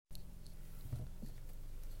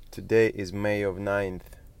Today is May of 9th,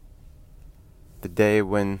 the day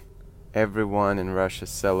when everyone in Russia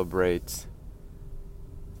celebrates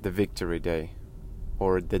the Victory Day,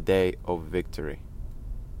 or the Day of Victory.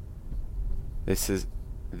 This is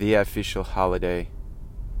the official holiday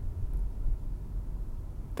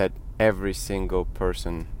that every single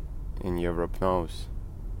person in Europe knows,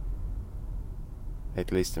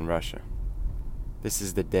 at least in Russia. This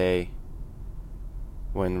is the day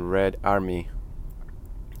when Red Army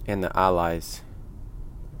and the Allies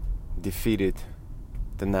defeated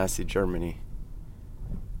the Nazi Germany.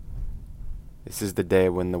 This is the day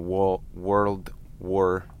when the World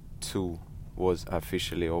War II was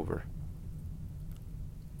officially over.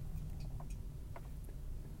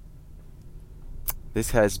 This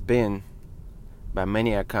has been, by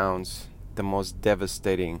many accounts, the most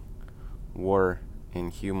devastating war in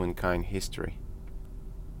humankind history.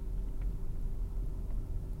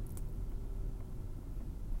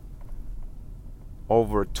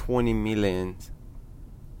 Over 20 million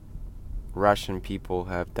Russian people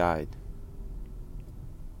have died.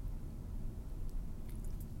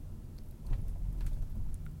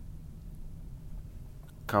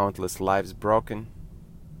 Countless lives broken.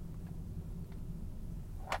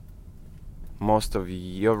 Most of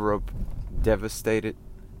Europe devastated.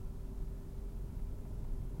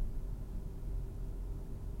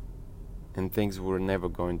 And things were never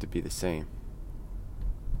going to be the same.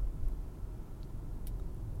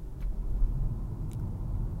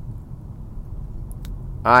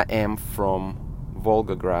 I am from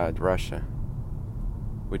Volgograd, Russia,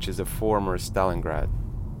 which is a former Stalingrad.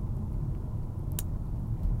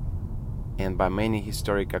 And by many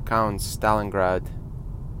historic accounts, Stalingrad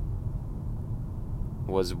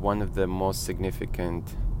was one of the most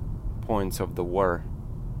significant points of the war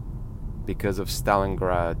because of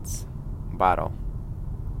Stalingrad's battle,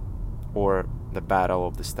 or the Battle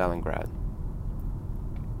of the Stalingrad.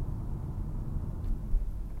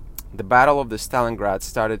 The Battle of the Stalingrad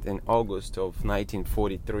started in August of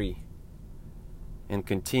 1943 and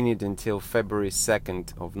continued until February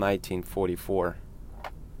 2nd of 1944.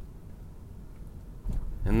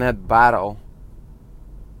 In that battle,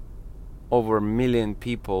 over 1 million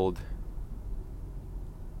people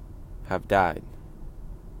have died.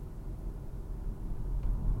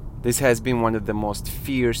 This has been one of the most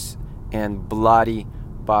fierce and bloody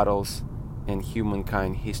battles in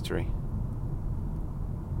humankind history.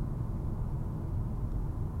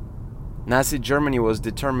 Nazi Germany was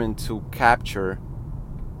determined to capture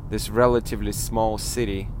this relatively small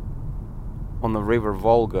city on the river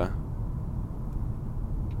Volga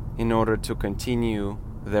in order to continue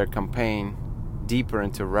their campaign deeper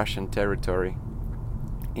into Russian territory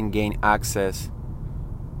and gain access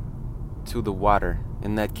to the water,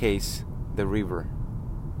 in that case, the river.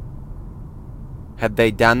 Had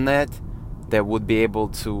they done that, they would be able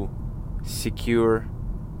to secure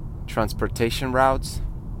transportation routes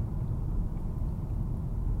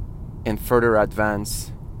and further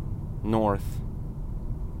advance north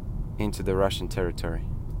into the Russian territory.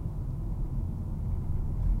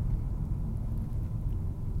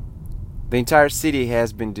 The entire city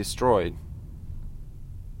has been destroyed,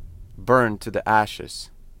 burned to the ashes.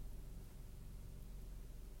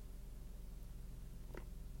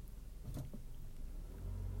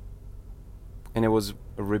 And it was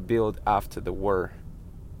rebuilt after the war,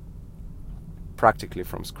 practically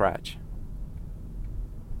from scratch.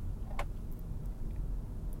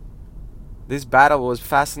 This battle was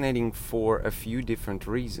fascinating for a few different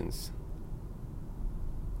reasons.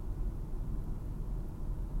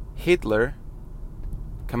 Hitler,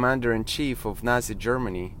 commander-in-chief of Nazi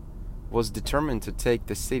Germany, was determined to take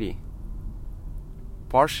the city,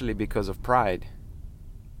 partially because of pride,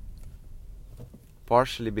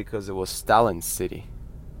 partially because it was Stalin's city.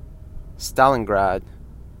 Stalingrad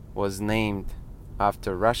was named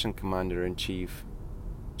after Russian commander-in-chief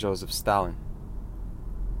Joseph Stalin.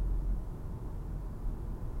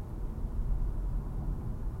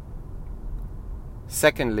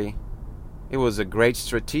 Secondly, it was a great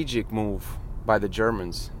strategic move by the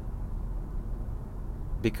Germans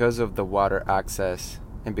because of the water access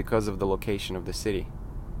and because of the location of the city.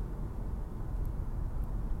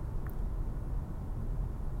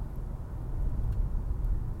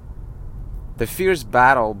 The fierce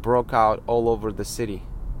battle broke out all over the city,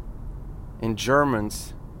 and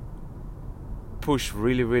Germans pushed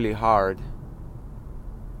really hard.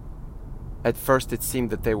 At first it seemed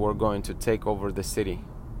that they were going to take over the city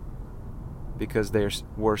because they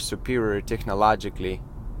were superior technologically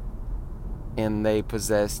and they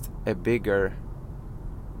possessed a bigger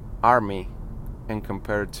army and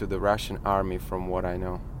compared to the Russian army, from what I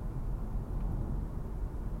know.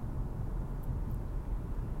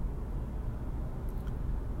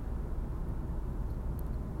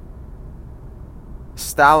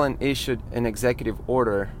 Stalin issued an executive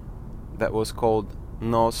order that was called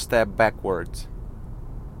No Step Backwards,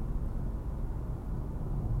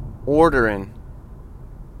 ordering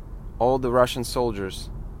all the Russian soldiers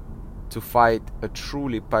to fight a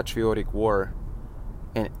truly patriotic war,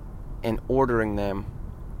 and ordering them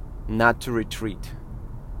not to retreat.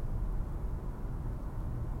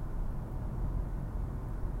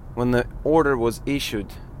 When the order was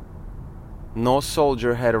issued, no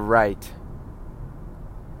soldier had a right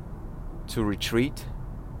to retreat.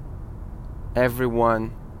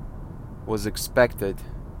 Everyone was expected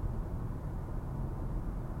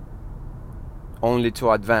only to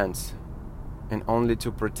advance and only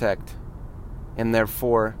to protect, and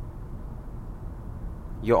therefore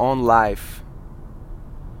your own life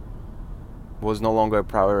was no longer a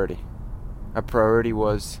priority. A priority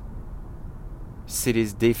was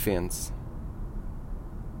city's defense.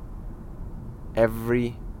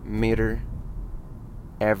 Every meter,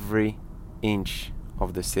 every inch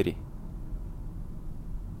of the city.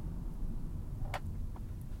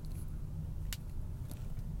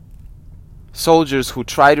 Soldiers who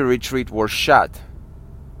tried to retreat were shot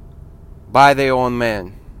by their own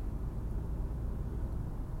men.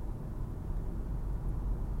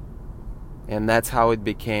 And that's how it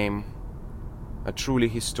became a truly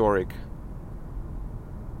historic,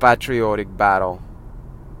 patriotic battle,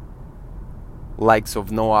 likes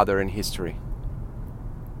of no other in history.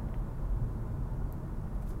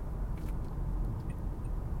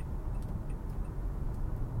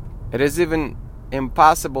 It is even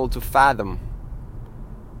impossible to fathom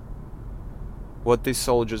what these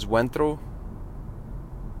soldiers went through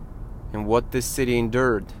and what this city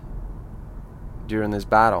endured during this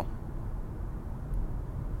battle.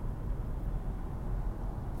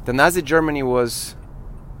 The Nazi Germany was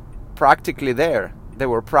practically there. They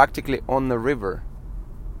were practically on the river,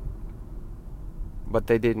 but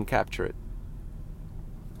they didn't capture it.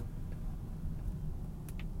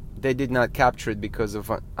 They did not capture it because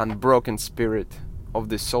of an unbroken spirit of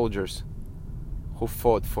the soldiers who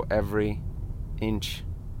fought for every inch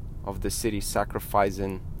of the city,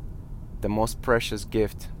 sacrificing the most precious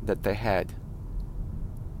gift that they had,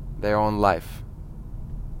 their own life.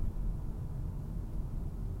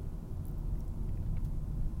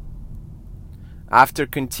 After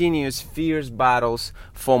continuous fierce battles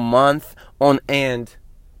for months on end,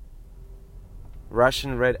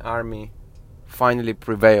 Russian Red Army finally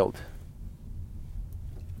prevailed.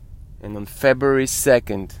 And on February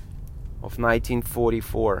 2nd of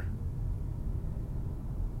 1944,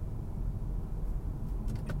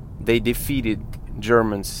 they defeated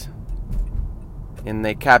Germans and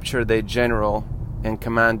they captured their general and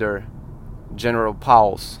commander, General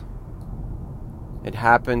Pauls. It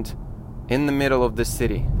happened in the middle of the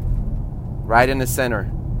city, right in the center.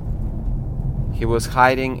 He was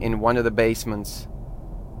hiding in one of the basements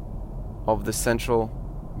of the central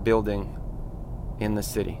building in the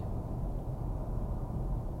city.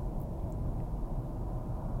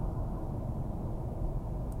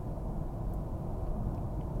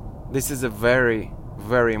 This is a very,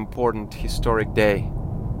 very important historic day,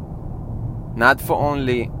 not for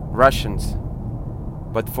only Russians,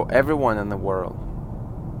 but for everyone in the world.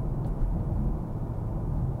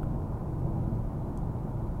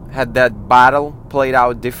 Had that battle played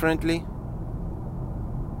out differently,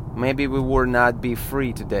 maybe we would not be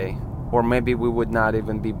free today, or maybe we would not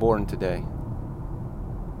even be born today.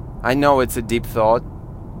 I know it's a deep thought,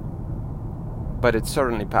 but it's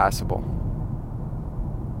certainly possible.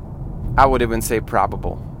 I would even say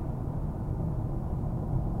probable.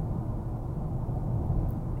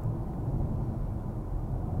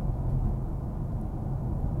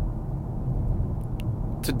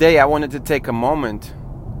 Today I wanted to take a moment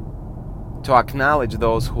to acknowledge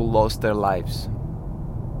those who lost their lives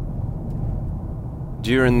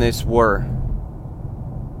during this war.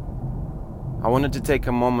 I wanted to take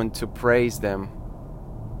a moment to praise them.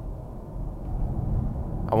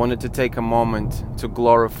 I wanted to take a moment to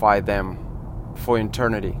glorify them for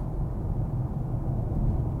eternity.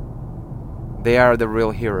 They are the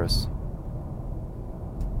real heroes.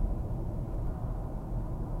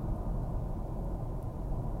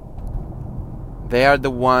 They are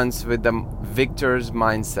the ones with the victor's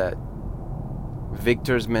mindset,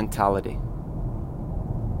 victor's mentality.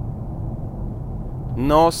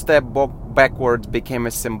 No step backwards became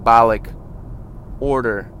a symbolic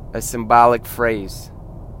order, a symbolic phrase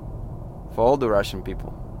for all the Russian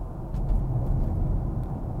people.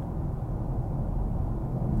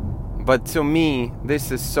 But to me,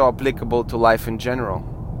 this is so applicable to life in general.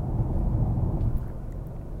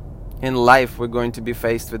 In life, we're going to be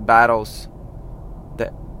faced with battles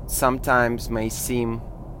that sometimes may seem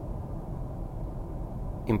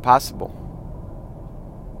impossible.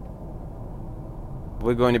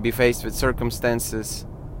 We're going to be faced with circumstances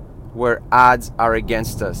where odds are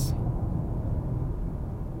against us.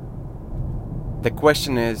 The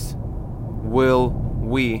question is, will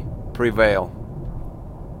we prevail?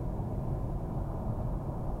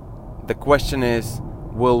 The question is,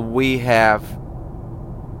 will we have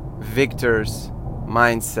victor's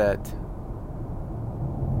mindset,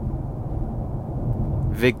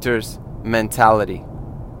 victor's mentality?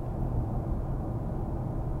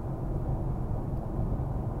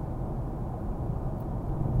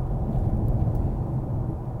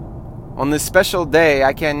 On this special day,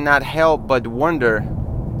 I cannot help but wonder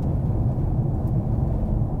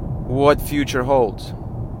what future holds.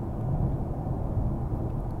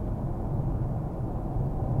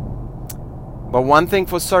 But one thing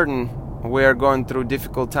for certain, we are going through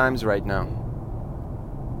difficult times right now.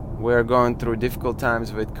 We are going through difficult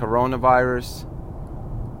times with coronavirus,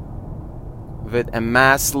 with a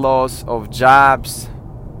mass loss of jobs,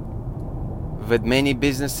 with many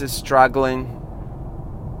businesses struggling,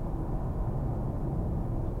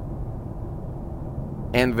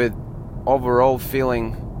 and with overall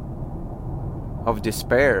feeling of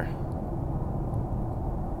despair.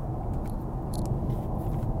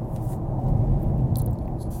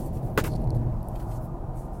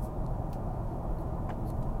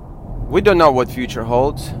 We don't know what future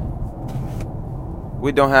holds.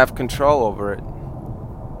 We don't have control over it.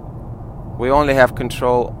 We only have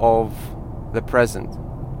control of the present.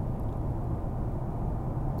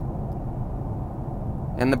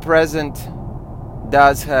 And the present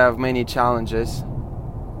does have many challenges,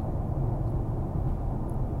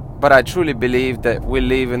 but I truly believe that we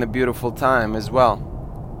live in a beautiful time as well.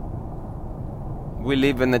 We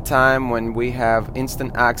live in a time when we have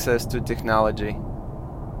instant access to technology,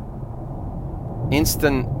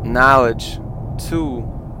 instant access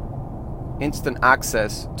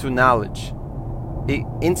to knowledge,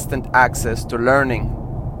 instant access to learning.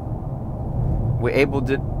 We're able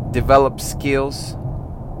to develop skills.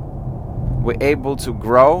 We're able to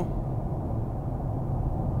grow.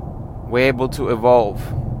 We're able to evolve.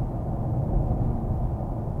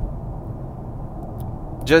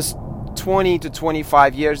 Just 20 to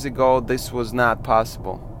 25 years ago, this was not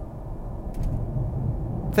possible.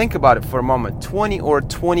 Think about it for a moment. 20 or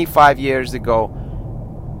 25 years ago,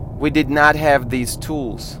 we did not have these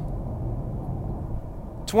tools.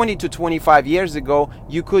 20 to 25 years ago,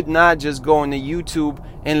 you could not just go on YouTube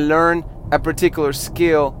and learn a particular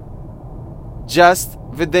skill just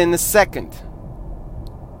within a second.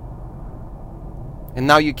 And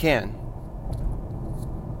now you can.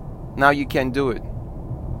 Now you can do it.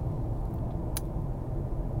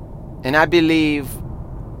 And I believe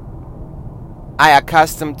I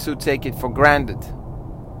accustomed to take it for granted.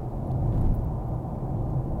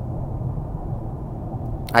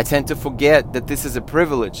 I tend to forget that this is a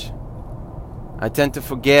privilege. I tend to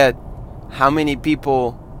forget how many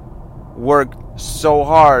people work so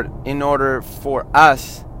hard in order for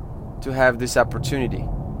us to have this opportunity.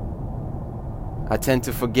 I tend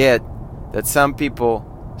to forget that some people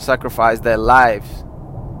sacrificed their lives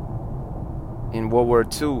in World War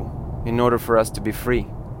II in order for us to be free.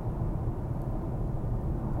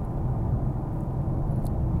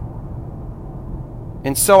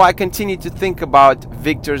 And so I continue to think about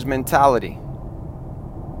Victor's mentality.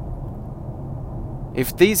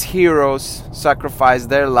 If these heroes sacrificed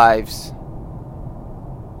their lives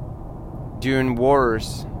during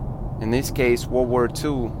wars, in this case World War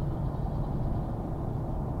II,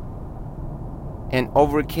 and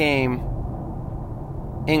overcame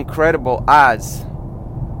incredible odds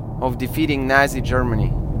of defeating Nazi Germany,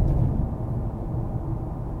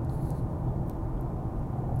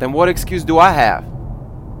 then what excuse do I have?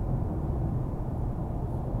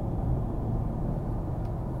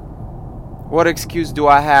 What excuse do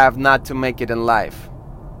I have not to make it in life?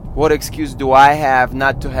 What excuse do I have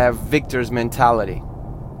not to have Victor's mentality?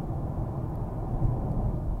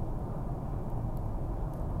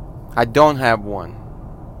 I don't have one.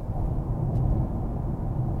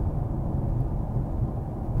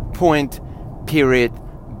 Point, period,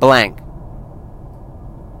 blank.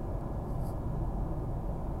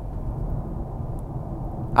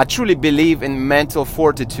 I truly believe in mental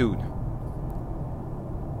fortitude.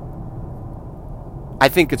 I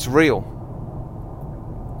think it's real.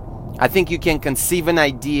 I think you can conceive an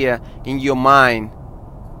idea in your mind.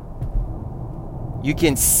 You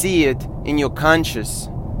can see it in your conscious.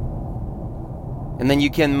 And then you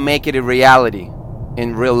can make it a reality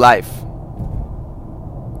in real life.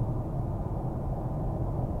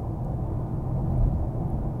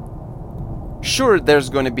 Sure, there's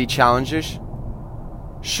going to be challenges.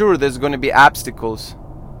 Sure, there's going to be obstacles.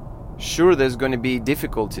 Sure, there's going to be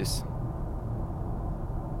difficulties.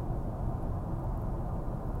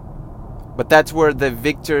 But that's where the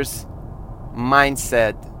victor's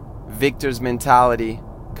mindset, victor's mentality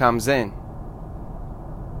comes in.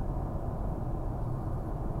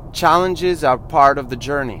 Challenges are part of the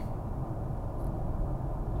journey.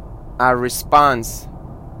 Our response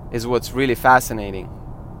is what's really fascinating.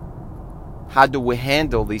 How do we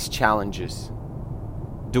handle these challenges?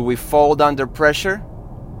 Do we fold under pressure?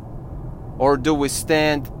 Or do we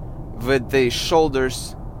stand with the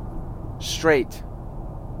shoulders straight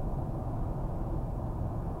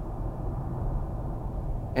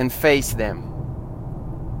and face them?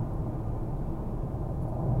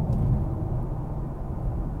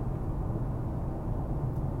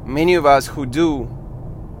 Many of us who do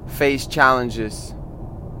face challenges,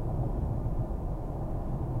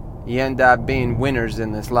 you end up being winners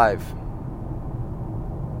in this life.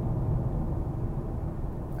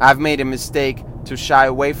 I've made a mistake to shy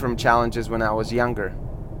away from challenges when I was younger.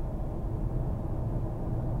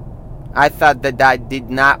 I thought that I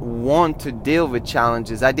did not want to deal with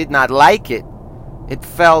challenges. I did not like it. It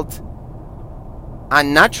felt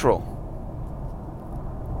unnatural.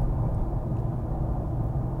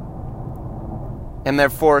 And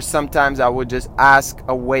therefore, sometimes I would just ask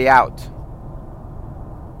a way out.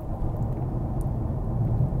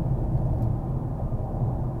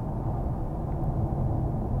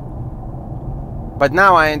 But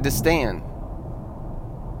now I understand.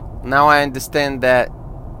 Now I understand that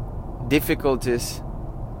difficulties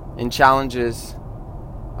and challenges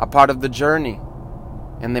are part of the journey,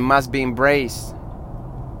 and they must be embraced.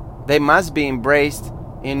 They must be embraced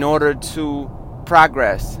in order to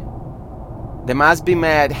progress. They must be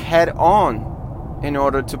met head on in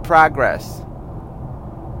order to progress.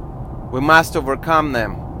 We must overcome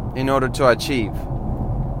them in order to achieve.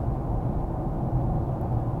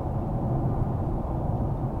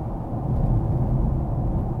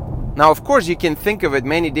 Now, of course, you can think of it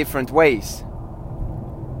many different ways.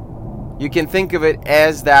 You can think of it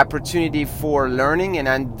as the opportunity for learning and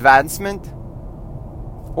advancement,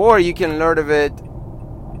 or you can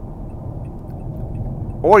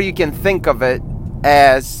think of it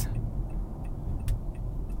as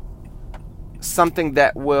something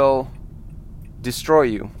that will destroy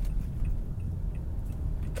you.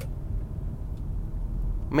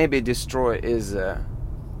 Maybe destroy is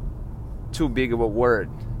too big of a word.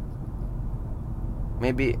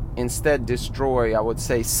 Maybe instead destroy, I would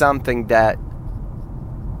say something that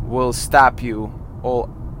will stop you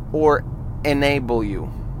or enable you.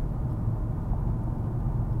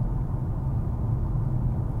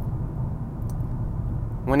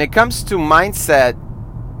 When it comes to mindset,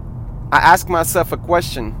 I ask myself a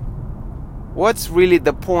question. What's really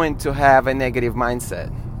the point to have a negative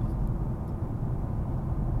mindset?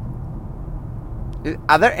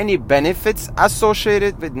 Are there any benefits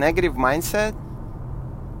associated with negative mindset?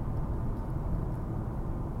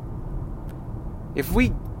 If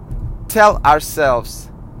we tell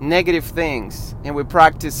ourselves negative things and we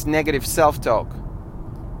practice negative self-talk,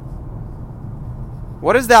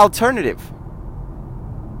 what is the alternative?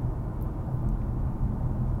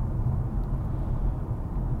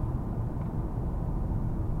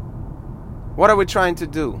 What are we trying to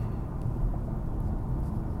do?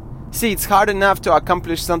 See, it's hard enough to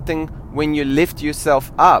accomplish something when you lift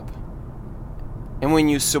yourself up and when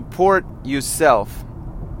you support yourself.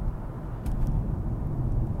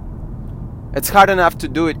 It's hard enough to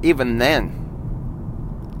do it even then,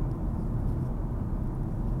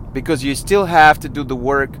 because you still have to do the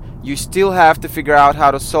work, you still have to figure out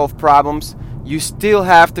how to solve problems, you still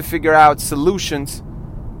have to figure out solutions,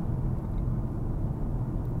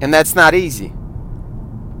 and that's not easy.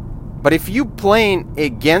 But if you playing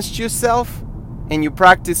against yourself and you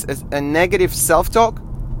practice a negative self-talk,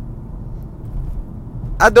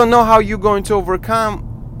 I don't know how you're going to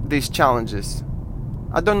overcome these challenges.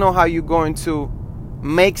 I don't know how you're going to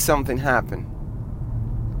make something happen,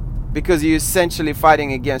 because you're essentially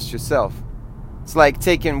fighting against yourself. It's like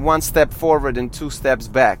taking one step forward and 2 steps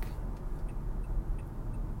back.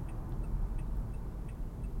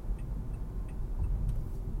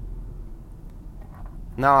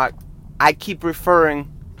 Now I keep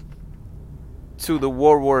referring to the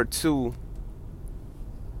World War II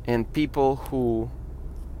and people who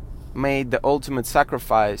made the ultimate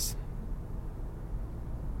sacrifice,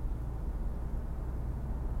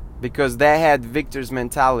 because they had victor's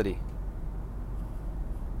mentality.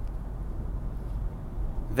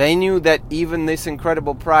 They knew that even this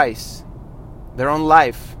incredible price, their own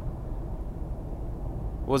life,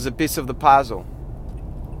 was a piece of the puzzle.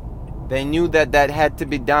 They knew that that had to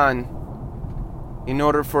be done in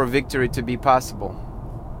order for a victory to be possible.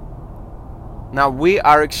 Now, we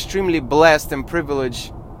are extremely blessed and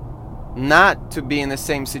privileged not to be in the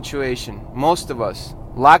same situation. Most of us,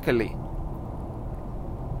 luckily.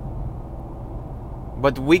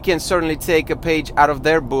 But we can certainly take a page out of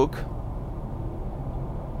their book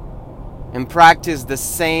and practice the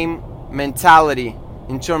same mentality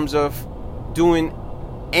in terms of doing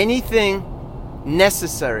anything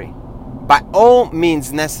necessary, by all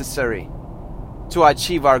means necessary, to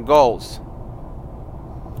achieve our goals.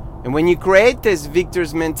 And when you create this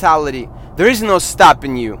victor's mentality, there is no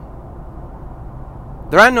stopping you.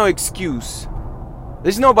 There are no excuses.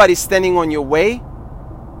 There's nobody standing on your way.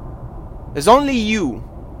 There's only you.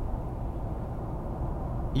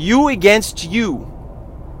 You against you.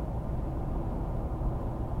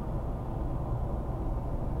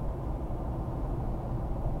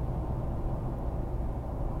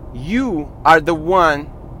 You are the one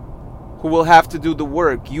who will have to do the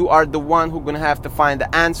work. You are the one who's going to have to find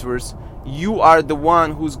the answers. You are the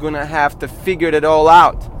one who's going to have to figure it all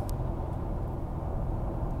out.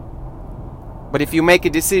 But if you make a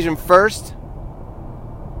decision first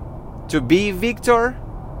to be victor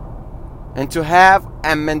and to have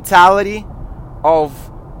a mentality of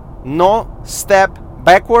no step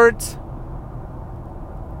backwards,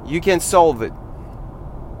 you can solve it.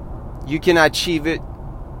 You can achieve it.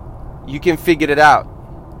 You can figure it out.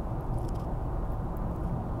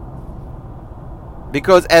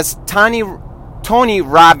 Because as Tony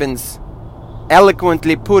Robbins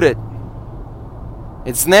eloquently put it,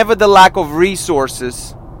 it's never the lack of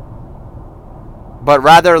resources, but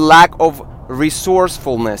rather lack of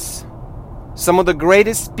resourcefulness. Some of the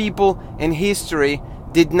greatest people in history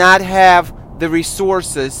did not have the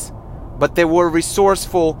resources, but they were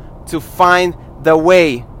resourceful to find the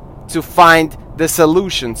way, to find the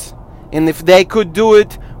solutions. And if they could do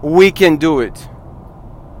it, we can do it.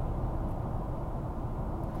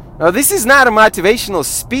 Now, this is not a motivational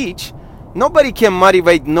speech. Nobody can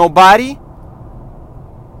motivate nobody.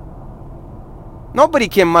 Nobody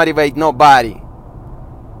can motivate nobody.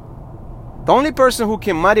 The only person who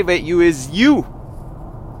can motivate you is you.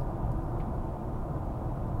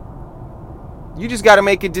 You just got to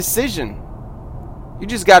make a decision. You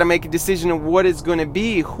just got to make a decision of what it's going to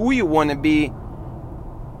be, who you want to be.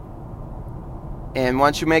 And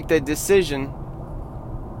once you make that decision,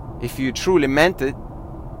 if you truly meant it,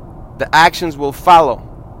 the actions will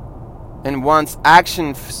follow. And once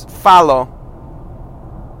actions follow,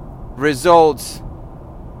 results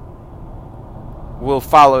will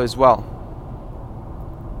follow as well.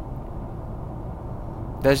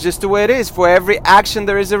 That's just the way it is. For every action,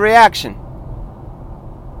 there is a reaction.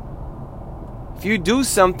 If you do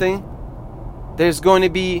something, there's going to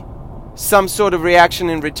be some sort of reaction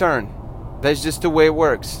in return. That's just the way it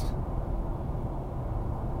works.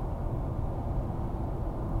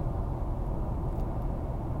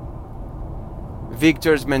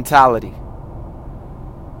 Victor's mentality.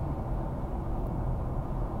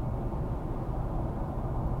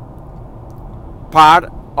 Part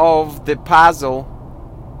of the puzzle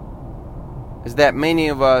is that many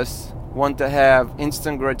of us want to have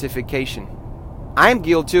instant gratification. I'm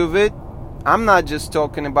guilty of it. I'm not just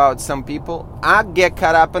talking about some people. I get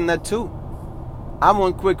caught up in that too. I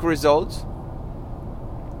want quick results.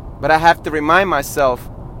 But I have to remind myself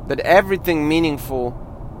that everything meaningful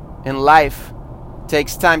in life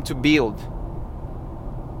takes time to build.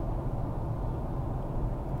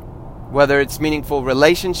 Whether it's meaningful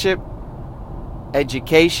relationship,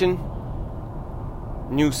 education,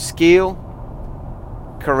 new skill,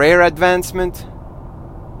 career advancement,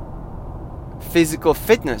 physical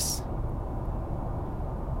fitness.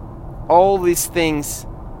 All these things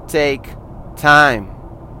take time.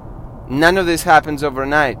 None of this happens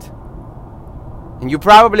overnight. And you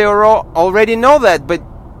probably already know that, but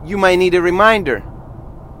you might need a reminder.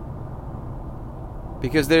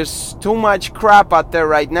 Because there's too much crap out there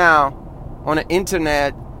right now on the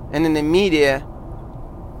internet and in the media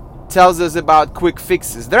tells us about quick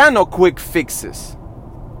fixes. There are no quick fixes.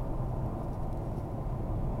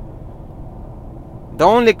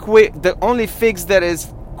 The only fix that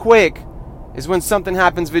is quick is when something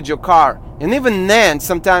happens with your car. And even then,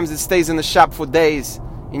 sometimes it stays in the shop for days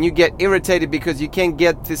and you get irritated because you can't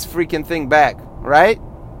get this freaking thing back, right?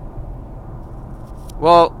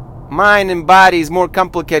 Well, mind and body is more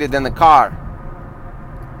complicated than the car.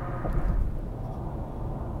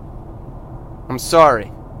 I'm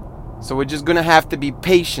sorry. So we're just gonna have to be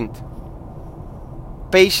patient.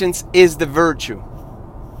 Patience is the virtue.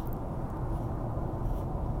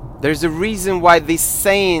 There's a reason why these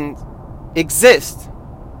sayings exist.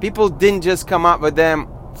 People didn't just come up with them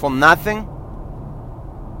for nothing.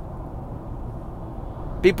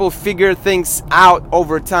 People figure things out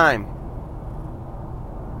over time.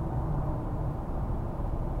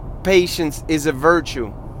 Patience is a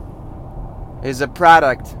virtue, is a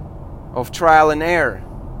product of trial and error.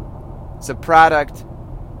 It's a product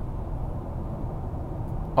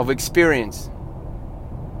of experience.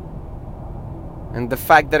 And the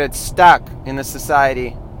fact that it's stuck in a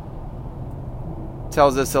society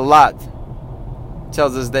tells us a lot.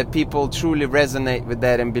 Tells us that people truly resonate with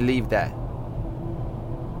that and believe that.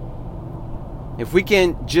 If we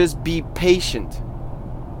can just be patient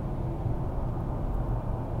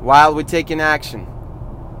while we're taking action,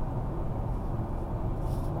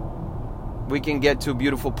 we can get to a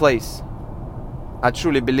beautiful place. I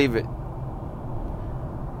truly believe it.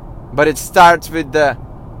 But it starts with the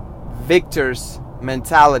victor's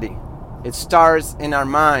mentality. It starts in our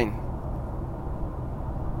mind.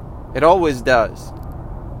 It always does.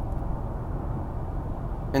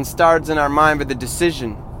 And starts in our mind with a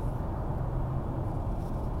decision.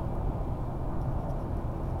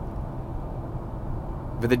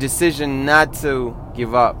 With the decision not to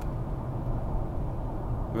give up.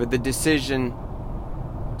 With the decision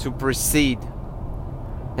to proceed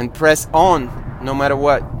and press on no matter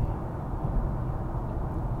what.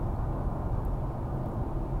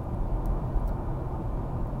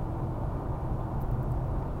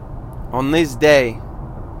 On this day,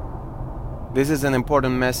 this is an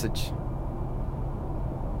important message.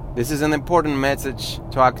 This is an important message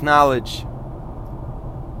to acknowledge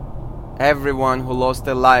everyone who lost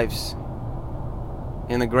their lives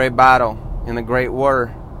in a great battle, in a great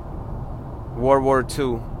war, World War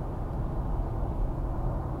II.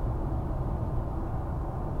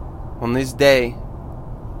 On this day,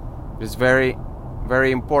 it is very,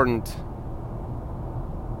 very important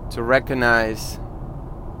to recognize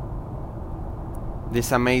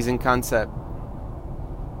this amazing concept.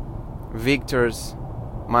 Victor's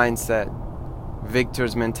mindset,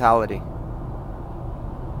 victor's mentality.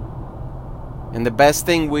 And the best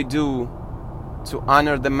thing we do to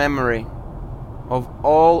honor the memory of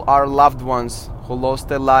all our loved ones who lost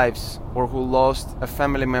their lives or who lost a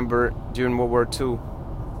family member during World War II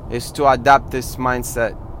is to adopt this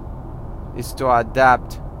mindset, is to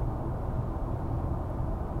adapt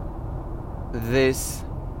this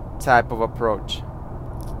type of approach.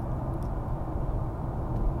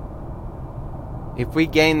 If we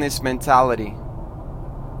gain this mentality,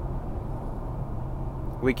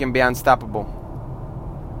 we can be unstoppable.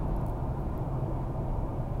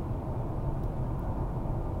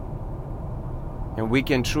 And we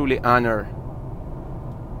can truly honor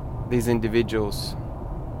these individuals,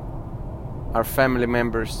 our family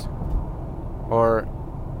members, or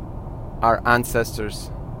our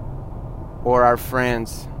ancestors, or our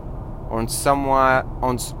friends, or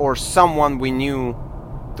someone we knew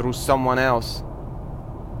through someone else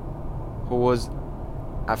who was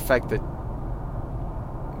affected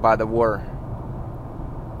by the war.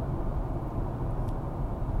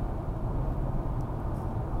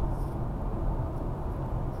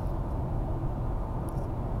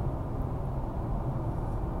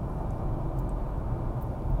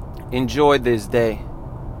 Enjoy this day.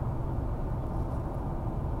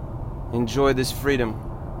 Enjoy this freedom.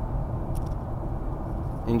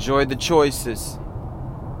 Enjoy the choices.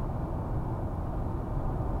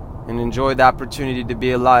 And enjoy the opportunity to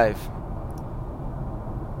be alive.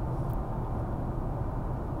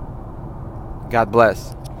 God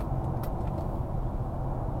bless.